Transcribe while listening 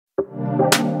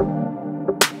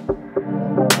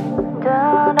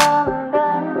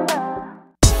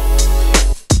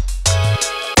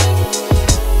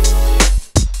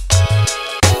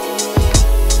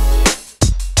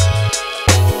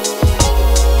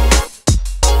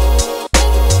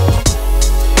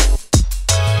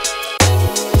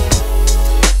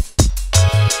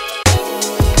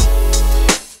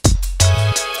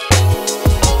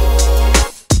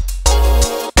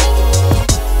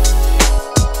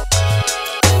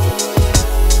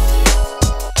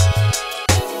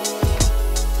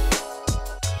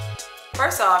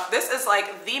first off, this is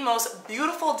like the most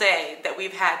beautiful day that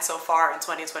we've had so far in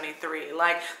 2023.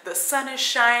 Like the sun is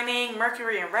shining,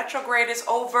 Mercury in retrograde is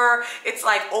over. It's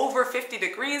like over 50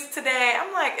 degrees today.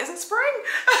 I'm like, is it spring?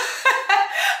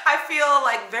 I feel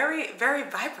like very, very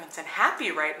vibrant and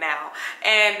happy right now.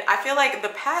 And I feel like the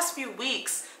past few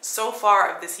weeks so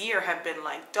far of this year have been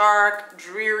like dark,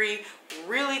 dreary,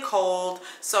 really cold.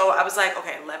 So I was like,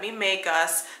 okay, let me make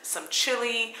us some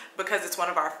chili because it's one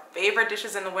of our favorite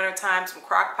dishes in the wintertime, some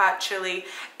crock pot chili.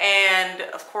 And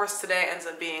of course today ends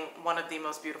up being one of the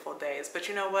most beautiful days. But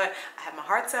you know what? I have my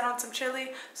heart set on some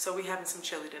chili, so we having some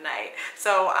chili tonight.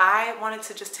 So I wanted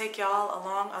to just take y'all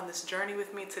along on this journey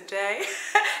with me today.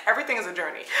 Everything is a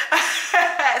journey,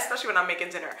 especially when I'm making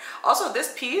dinner. Also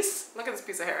this piece, look at this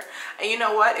piece of hair. And you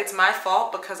know what? It's my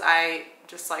fault because I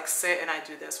just like sit and I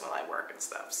do this while I work and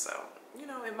stuff. So, you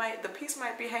know, the piece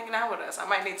might be hanging out with us. I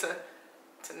might need to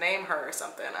name her or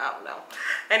something. I don't know.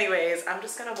 Anyways, I'm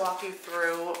just gonna walk you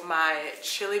through my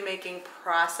chili making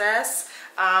process.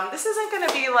 This isn't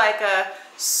gonna be like a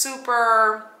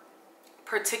super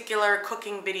particular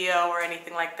cooking video or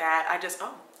anything like that.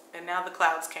 And now the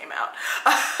clouds came out.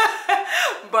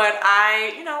 But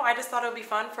I just thought it would be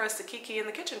fun for us to kiki in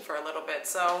the kitchen for a little bit.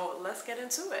 So let's get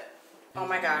into it. Oh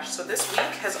my gosh, so this week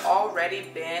has already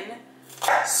been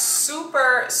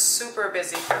super, super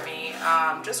busy for me,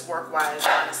 just work-wise,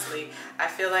 honestly. I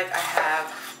feel like I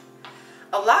have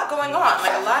a lot going on,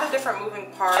 like a lot of different moving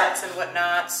parts and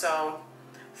whatnot. So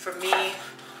for me,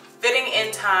 fitting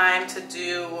in time to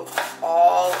do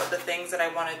all of the things that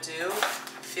I want to do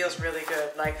feels really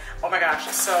good. Like, oh my gosh,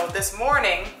 so this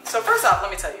morning, so first off, let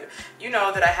me tell you, you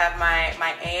know that I have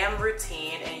my AM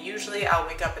routine, and usually I'll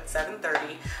wake up at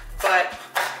 7:30, but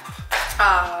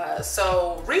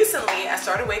so recently I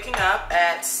started waking up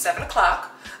at 7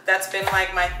 o'clock. That's been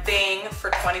like my thing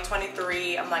for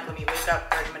 2023. I'm like, let me wake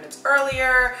up 30 minutes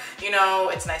earlier. You know,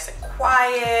 it's nice and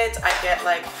quiet. I get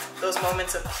like those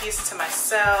moments of peace to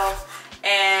myself.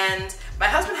 And my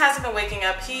husband hasn't been waking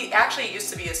up. He actually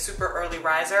used to be a super early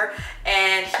riser,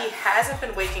 and he hasn't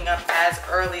been waking up as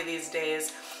early these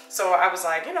days. So I was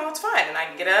like, you know, it's fine. And I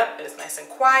can get up, it's nice and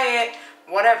quiet,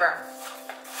 whatever.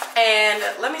 And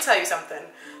let me tell you something.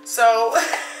 So,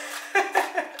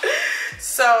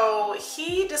 so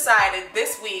he decided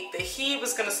this week that he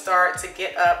was gonna start to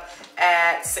get up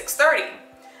at 6:30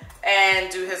 and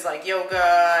do his like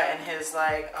yoga and his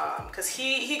like, cause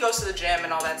he goes to the gym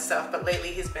and all that stuff, but lately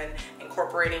he's been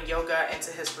incorporating yoga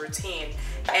into his routine.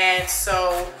 And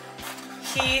so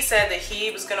he said that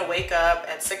he was gonna wake up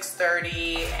at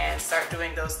 6:30 and start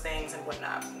doing those things and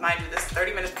whatnot. Mind you, this is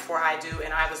 30 minutes before I do,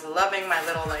 and I was loving my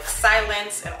little like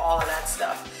silence and all of that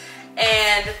stuff.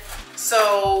 And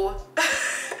so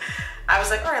I was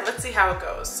like, all right, let's see how it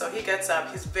goes. So he gets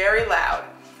up, he's very loud.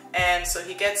 And so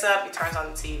he gets up, he turns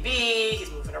on the TV, he's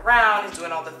moving around, he's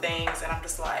doing all the things, and I'm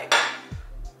just like,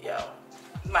 yo,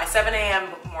 my 7 a.m.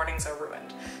 mornings are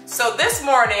ruined. So this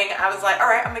morning, I was like, all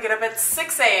right, I'm gonna get up at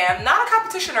 6 a.m. Not a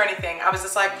competition or anything. I was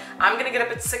just like, I'm gonna get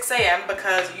up at 6 a.m.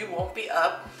 because you won't be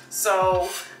up, so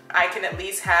I can at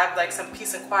least have like some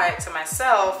peace and quiet to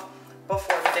myself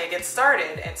before the day gets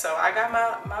started. And so I got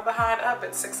my behind up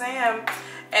at 6 a.m.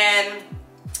 And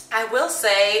I will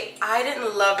say, I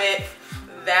didn't love it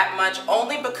that much,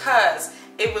 only because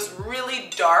it was really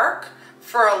dark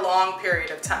for a long period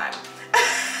of time.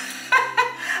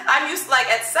 I'm used to, like,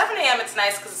 at 7 a.m. it's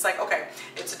nice because it's like, okay,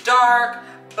 it's dark,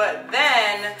 but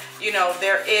then, you know,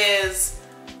 there is,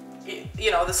 you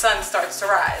know, the sun starts to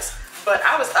rise. But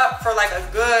I was up for like a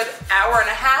good hour and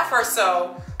a half or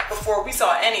so before we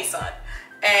saw any sun.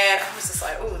 And I was just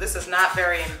like, ooh, this is not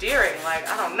very endearing. Like,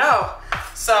 I don't know.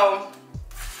 So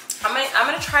I'm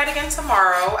gonna try it again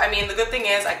tomorrow. I mean, the good thing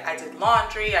is I did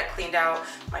laundry, I cleaned out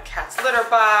my cat's litter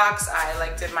box, I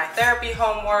like did my therapy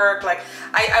homework. Like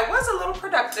I was a little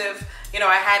productive. You know,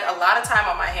 I had a lot of time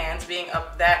on my hands being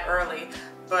up that early,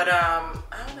 but I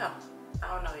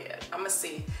don't know yet. I'm gonna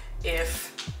see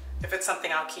if it's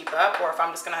something I'll keep up, or if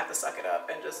I'm just gonna have to suck it up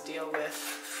and just deal with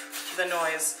the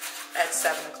noise at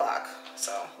 7 o'clock.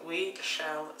 So we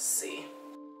shall see.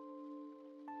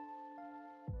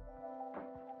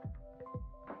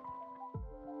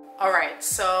 All right,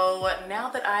 so now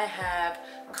that I have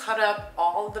cut up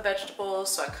all of the vegetables,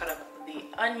 so I cut up the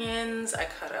onions, I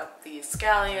cut up the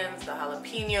scallions, the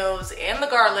jalapenos, and the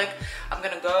garlic, I'm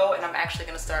gonna go and I'm actually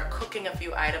gonna start cooking a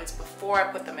few items before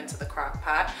I put them into the crock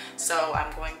pot. So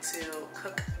I'm going to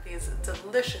cook these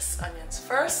delicious onions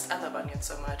first. I love onions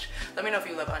so much. Let me know if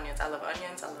you love onions. I love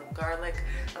onions, I love garlic.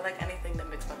 I like anything that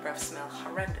makes my breath smell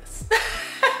horrendous.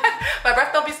 My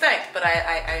breath don't be stank, but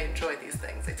I enjoy these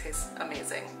things. They taste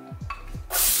amazing.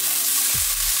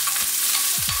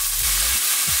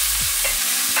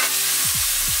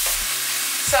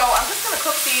 So I'm just gonna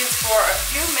cook these for a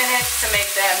few minutes to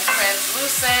make them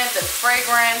translucent and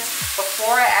fragrant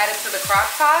before I add it to the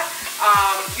crock pot.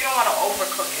 You don't wanna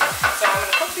overcook it. So I'm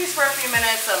gonna cook these for a few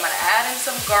minutes. I'm gonna add in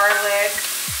some garlic,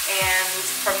 and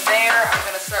from there I'm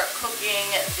gonna start cooking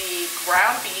the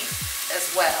ground beef as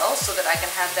well, so that I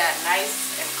can have that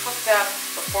nice and cooked up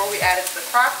before we add it to the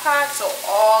crock pot, so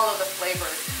all of the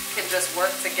flavors can just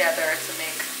work together to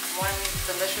make one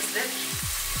delicious dish.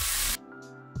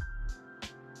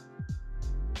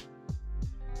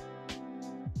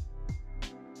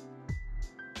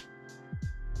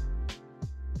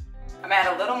 I'm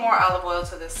adding a little more olive oil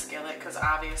to this skillet because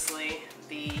obviously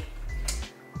the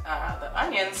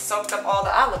onions soaked up all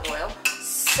the olive oil.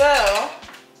 So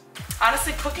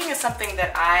honestly, cooking is something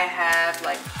that I have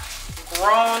like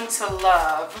grown to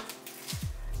love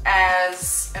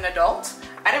as an adult.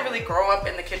 I didn't really grow up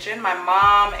in the kitchen. My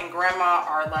mom and grandma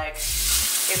are like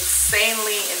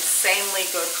insanely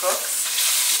good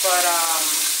cooks, but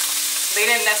they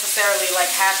didn't necessarily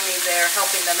like have me there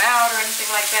helping them out or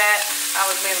anything like that. I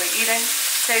was mainly eating,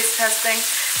 taste testing,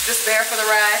 just there for the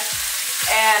ride.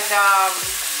 And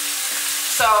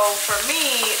so for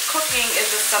me, cooking is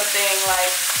just something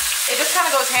like, it just kind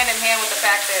of goes hand in hand with the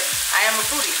fact that I am a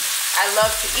foodie. I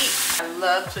love to eat. I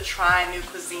love to try new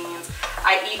cuisines.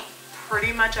 I eat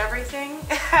pretty much everything.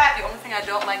 The only thing I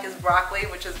don't like is broccoli,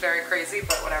 which is very crazy,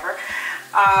 but whatever.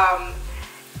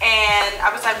 And I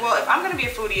was like, well, if I'm gonna be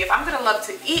a foodie, if I'm gonna love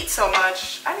to eat so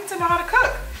much, I need to know how to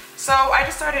cook. So I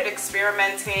just started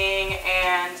experimenting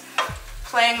and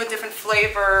playing with different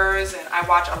flavors, and I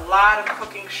watch a lot of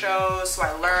cooking shows, so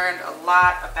I learned a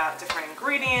lot about different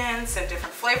ingredients and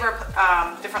different flavor,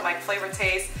 different like flavor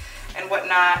tastes and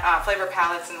whatnot, flavor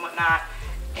palettes and whatnot.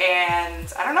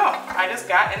 And I don't know, I just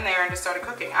got in there and just started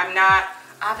cooking. I'm not,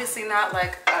 obviously not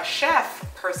like a chef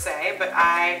per se, but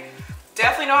I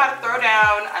definitely know how to throw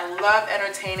down. I love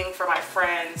entertaining for my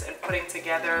friends and putting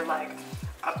together like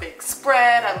a big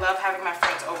spread. I love having my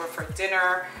friends over for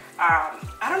dinner.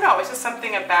 I don't know, it's just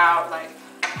something about like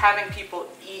having people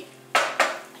eat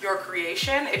your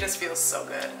creation. It just feels so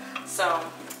good. So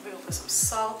we're gonna put some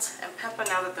salt and pepper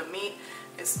now that the meat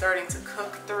is starting to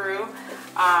cook through.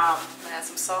 I'm gonna add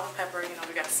some salt and pepper. You know,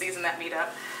 we gotta season that meat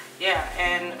up. Yeah,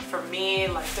 and for me,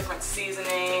 like different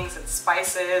seasonings and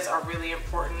spices are really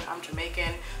important. I'm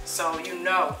Jamaican, so you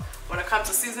know, when it comes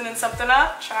to seasoning something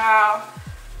up, child,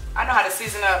 I know how to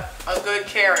season up a good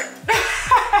carrot.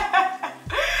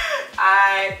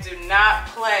 I do not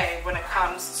play when it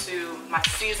comes to my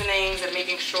seasonings and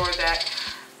making sure that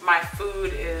my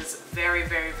food is very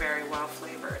well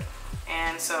flavored.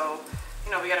 And so,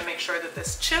 you know, we gotta make sure that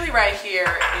this chili right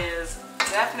here is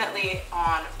definitely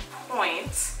on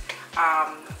point.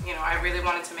 You know, I really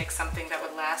wanted to make something that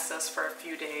would last us for a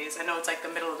few days. I know it's like the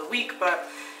middle of the week, but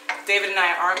David and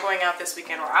I aren't going out this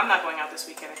weekend, or I'm not going out this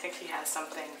weekend. I think he has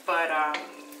something, but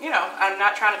you know, I'm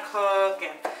not trying to cook,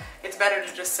 and it's better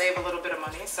to just save a little bit of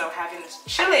money. So having this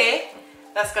chili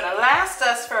that's gonna last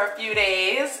us for a few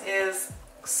days is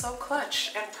so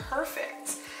clutch and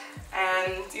perfect.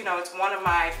 And you know, it's one of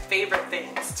my favorite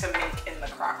things to make in the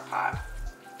crock pot.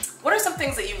 What are some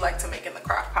things that you like to make in the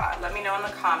crock pot? Let me know in the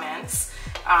comments,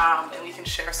 and we can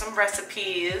share some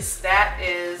recipes. That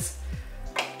is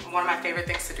one of my favorite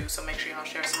things to do, so make sure y'all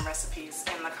share some recipes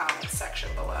in the comments section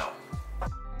below.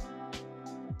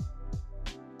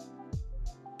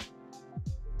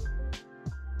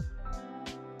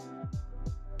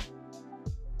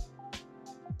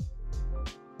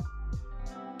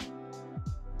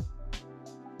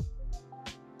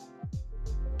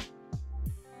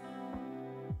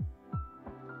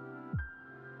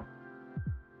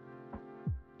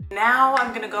 Now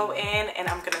I'm gonna go in and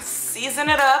I'm gonna season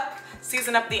it up.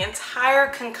 Season up the entire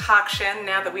concoction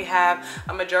now that we have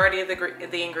a majority of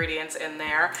the ingredients in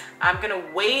there. I'm gonna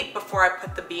wait before I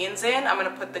put the beans in. I'm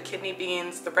gonna put the kidney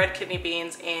beans, the red kidney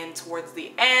beans in towards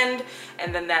the end,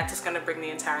 and then that's just gonna bring the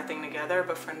entire thing together.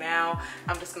 But for now,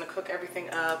 I'm just gonna cook everything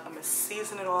up. I'm gonna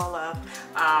season it all up.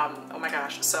 Oh my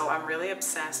gosh, so I'm really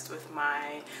obsessed with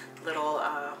my little,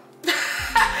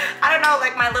 I don't know,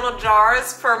 like my little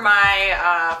jars for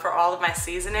my for all of my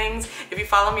seasonings. If you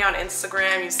follow me on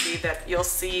Instagram, you'll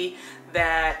see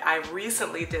that I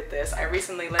recently did this. I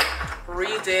recently like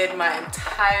redid my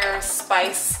entire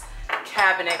spice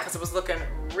cabinet because it was looking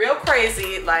real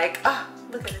crazy. Like, oh,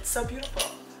 look at it, it's so beautiful.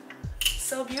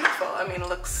 So beautiful. I mean, it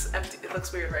looks empty. It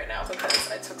looks weird right now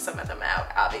because I took some of them out,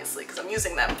 obviously, because I'm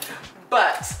using them.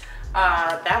 But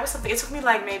that was something, it took me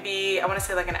like maybe, I want to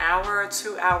say like an hour or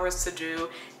 2 hours to do,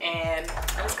 and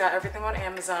I just got everything on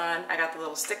Amazon. I got the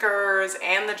little stickers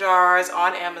and the jars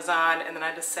on Amazon, and then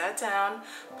I just sat down,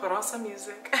 put on some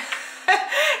music,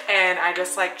 And I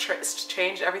just like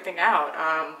changed everything out.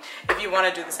 If you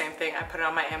want to do the same thing, I put it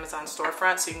on my Amazon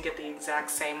storefront so you can get the exact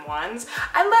same ones.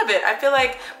 I love it. I feel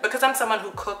like because I'm someone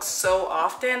who cooks so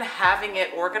often, having it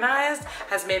organized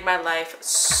has made my life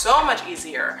so much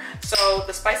easier. So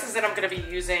the spices that I'm going to be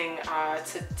using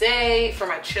today for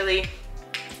my chili,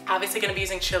 obviously going to be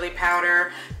using chili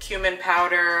powder, cumin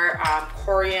powder,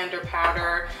 coriander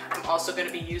powder. I'm also going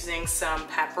to be using some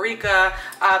paprika.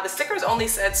 The stickers only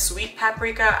said sweet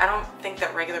paprika. I don't think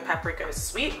that regular paprika is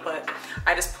sweet, but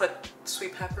I just put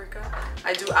sweet paprika.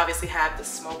 I do obviously have the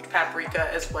smoked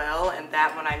paprika as well, and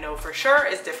that one I know for sure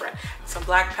is different. Some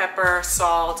black pepper,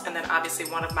 salt, and then obviously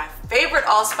one of my favorite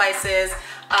allspices.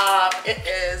 It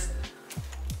is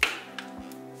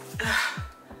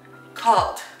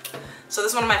called, so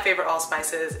this is one of my favorite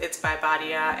allspices. It's by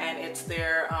Badia, and it's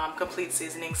their complete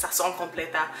seasoning, sazon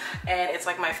completa, and it's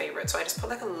like my favorite. So I just put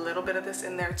like a little bit of this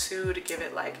in there too to give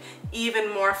it like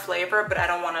even more flavor, but I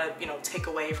don't want to, you know, take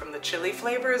away from the chili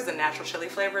flavors, the natural chili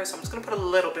flavors. So I'm just gonna put a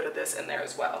little bit of this in there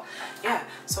as well. Yeah,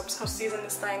 so I'm just gonna season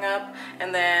this thing up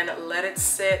and then let it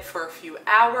sit for a few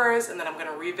hours, and then I'm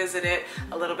gonna revisit it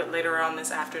a little bit later on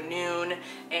this afternoon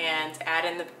and add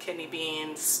in the kidney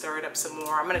beans, stir it up some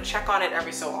more. I'm gonna check on it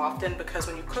every so often, because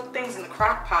when you cook things in the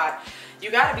crock pot,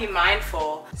 you gotta be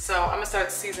mindful. So I'm gonna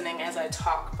start seasoning as I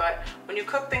talk, but when you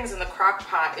cook things in the crock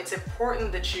pot, it's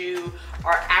important that you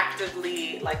are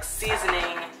actively like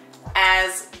seasoning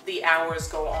as the hours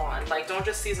go on. Like, don't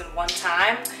just season one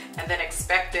time and then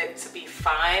expect it to be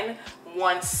fine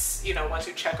once you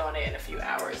check on it in a few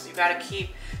hours. You gotta keep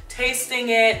tasting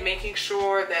it, making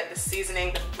sure that the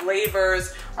seasoning, the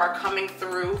flavors are coming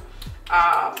through.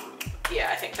 Yeah,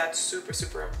 I think that's super,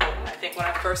 super important. I think when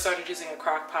I first started using a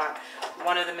crock pot,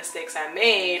 one of the mistakes I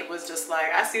made was just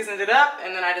like, I seasoned it up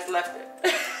and then I just left it.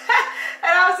 And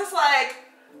I was just like,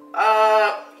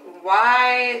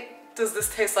 why does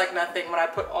this taste like nothing when I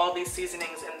put all these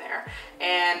seasonings in there?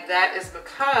 And that is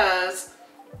because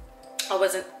I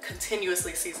wasn't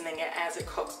continuously seasoning it as it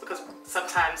cooks, because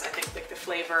sometimes I think like the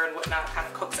flavor and whatnot kind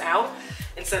of cooks out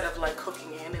instead of like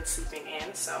cooking in and seeping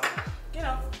in. So, you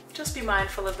know, just be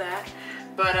mindful of that.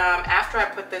 But after I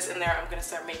put this in there, I'm gonna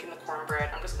start making the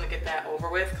cornbread. I'm just gonna get that over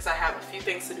with because I have a few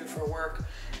things to do for work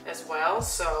as well.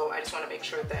 So I just wanna make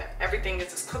sure that everything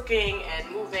is just cooking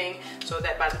and moving so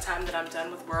that by the time that I'm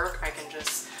done with work, I can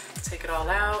just take it all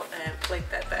out and plate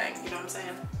that thing, you know what I'm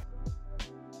saying?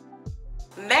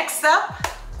 Next up,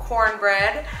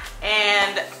 cornbread.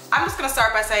 And I'm just gonna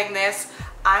start by saying this.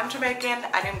 I'm Jamaican.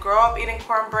 I didn't grow up eating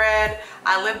cornbread.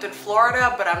 I lived in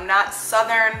Florida, but I'm not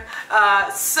Southern.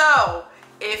 So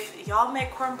if y'all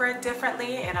make cornbread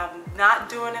differently and I'm not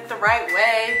doing it the right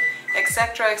way,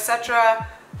 etc., etc.,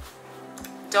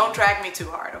 don't drag me too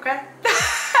hard, okay?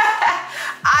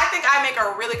 I think I make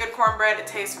a really good cornbread. It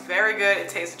tastes very good. It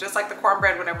tastes just like the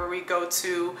cornbread whenever we go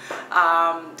to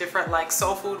different like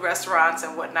soul food restaurants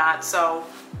and whatnot. So,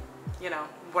 you know,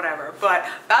 whatever. But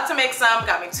about to make some.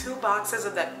 Got me 2 boxes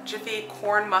of that Jiffy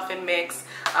corn muffin mix.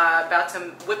 About to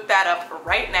whip that up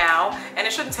right now, and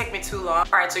it shouldn't take me too long.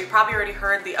 All right, so you probably already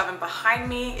heard the oven behind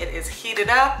me. It is heated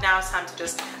up. Now it's time to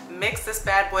just mix this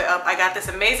bad boy up. I got this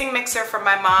amazing mixer from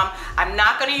my mom. I'm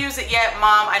not gonna use it yet,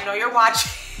 Mom. I know you're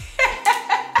watching.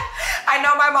 I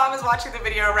know my mom is watching the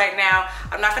video right now.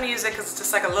 I'm not gonna use it because it's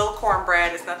just like a little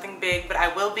cornbread. It's nothing big, but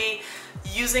I will be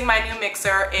using my new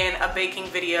mixer in a baking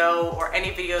video or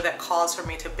any video that calls for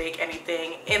me to bake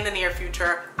anything in the near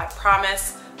future. I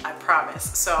promise. I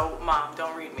promise. So Mom,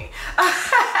 don't read me.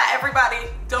 Everybody,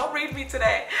 don't read me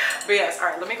today. But yes, all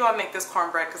right, let me go and make this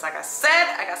cornbread because like I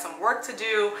said, I got some work to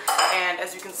do. And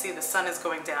as you can see, the sun is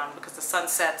going down because the sun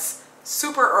sets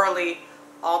super early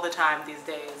all the time these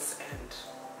days and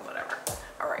whatever.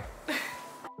 All right.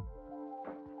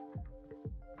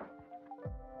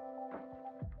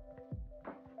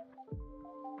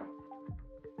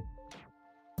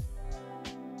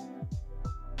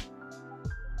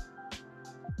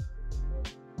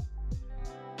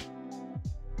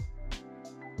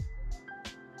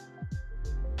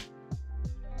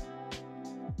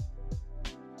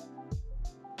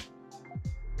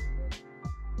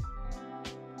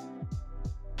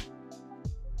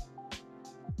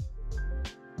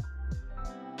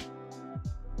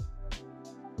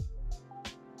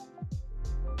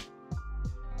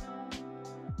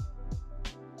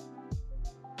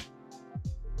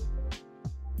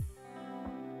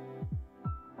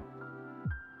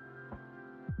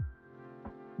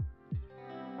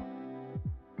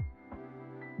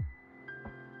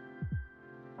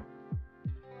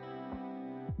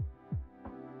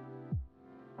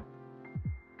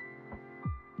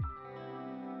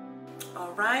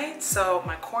 All right, so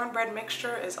my cornbread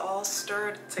mixture is all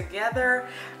stirred together.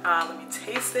 Let me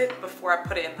taste it before I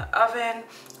put it in the oven.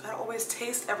 You gotta always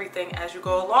taste everything as you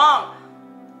go along.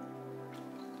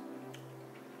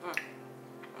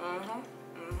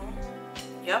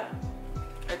 Yep,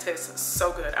 it tastes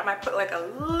so good. I might put like a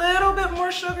little bit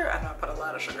more sugar. I know I put a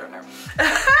lot of sugar in there,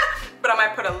 but I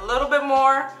might put a little bit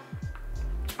more,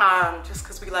 just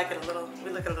because we like it a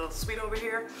little sweet over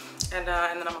here. And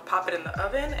then I'm gonna pop it in the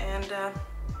oven and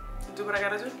do what I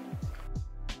gotta do.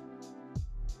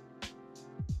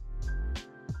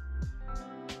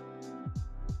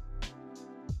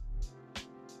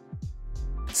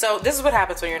 So this is what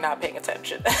happens when you're not paying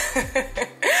attention.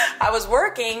 I was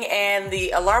working and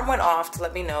the alarm went off to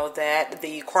let me know that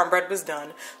the cornbread was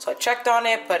done. So I checked on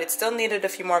it, but it still needed a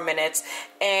few more minutes.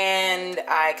 And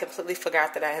I completely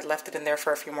forgot that I had left it in there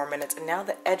for a few more minutes. And now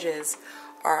the edges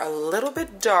are a little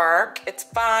bit dark. It's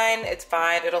fine, it's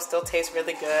fine. It'll still taste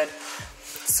really good.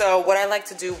 So what I like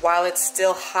to do while it's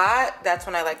still hot, that's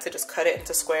when I like to just cut it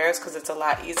into squares because it's a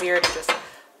lot easier to just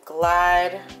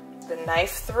glide the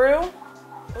knife through.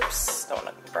 Oops, don't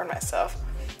want to burn myself.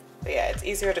 But yeah, it's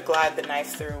easier to glide the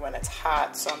knife through when it's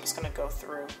hot, so I'm just gonna go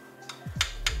through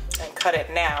and cut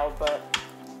it now. But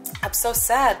I'm so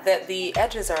sad that the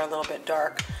edges are a little bit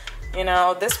dark. You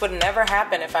know, this would never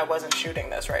happen if I wasn't shooting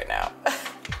this right now.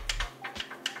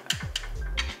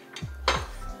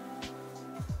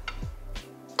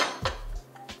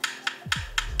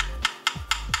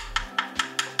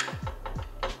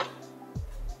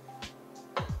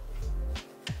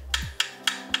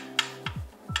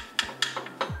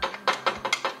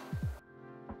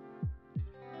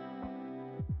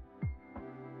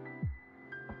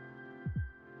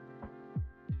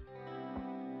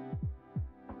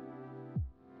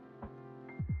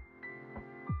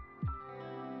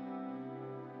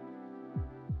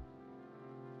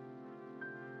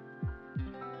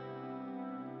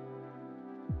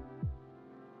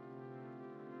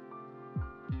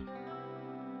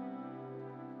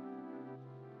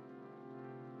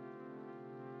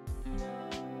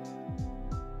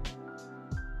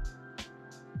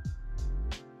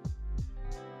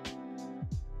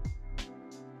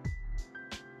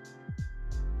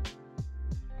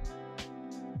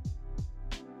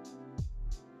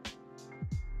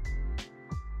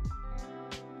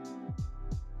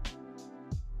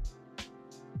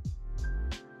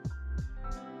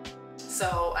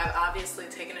 So I've obviously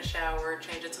taken a shower,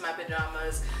 changed into my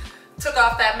pajamas, took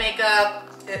off that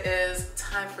makeup. It is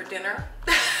time for dinner.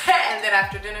 And then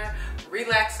after dinner,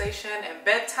 relaxation and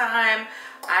bedtime.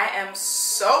 I am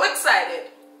so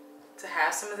excited to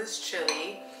have some of this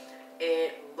chili.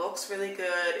 It looks really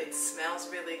good, it smells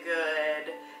really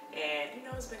good, and you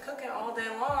know, it's been cooking all day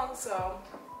long, so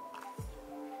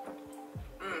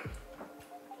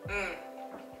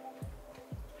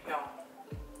no.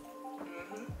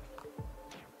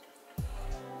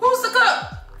 Who's the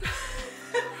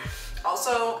cook?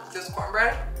 Also, this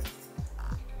cornbread.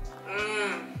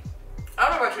 I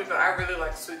don't know about you, but I really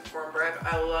like sweet cornbread.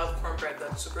 I love cornbread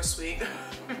that's super sweet.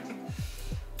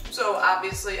 So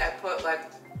obviously I put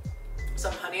like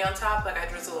some honey on top, like I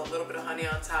drizzle a little bit of honey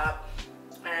on top.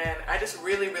 And I just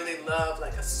really, really love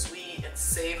like a sweet and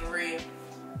savory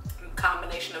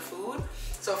combination of food.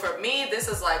 So for me, this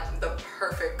is like the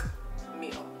perfect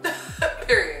meal,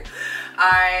 period.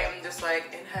 I am just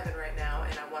like in heaven right now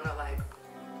and I wanna like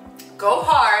go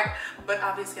hard, but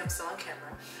obviously I'm still on camera.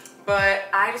 But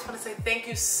I just want to say thank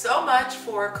you so much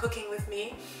for cooking with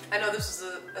me. I know this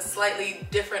was a slightly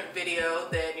different video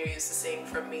than you're used to seeing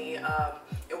from me.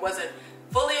 It wasn't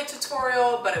fully a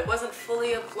tutorial, but it wasn't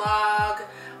fully a vlog.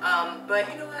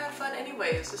 But you know, I had fun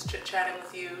anyways, just chit-chatting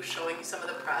with you, showing you some of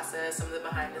the process, some of the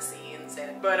behind the scenes.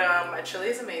 But my chili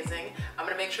is amazing. I'm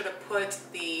gonna make sure to put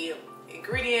the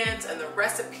ingredients and the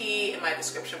recipe in my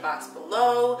description box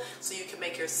below so you can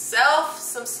make yourself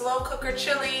some slow cooker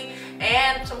chili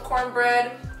and some cornbread.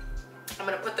 I'm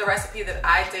gonna put the recipe that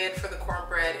I did for the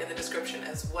cornbread in the description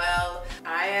as well.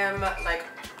 I am like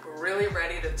really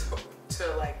ready to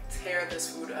like tear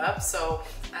this food up, so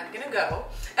I'm gonna go.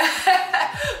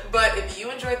 But if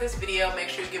you enjoyed this video, make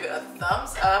sure you give it a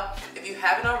thumbs up. If you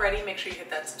haven't already, make sure you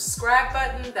hit that subscribe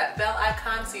button, that bell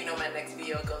icon, so you know my next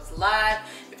video goes live.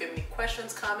 If you have any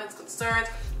questions, comments, concerns,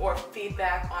 or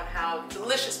feedback on how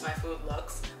delicious my food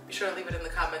looks, be sure to leave it in the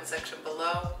comment section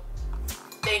below.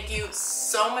 Thank you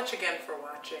so much again for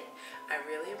watching. I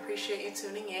really appreciate you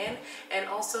tuning in and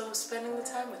also spending the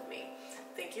time with me.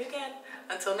 Thank you again.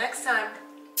 Until next time.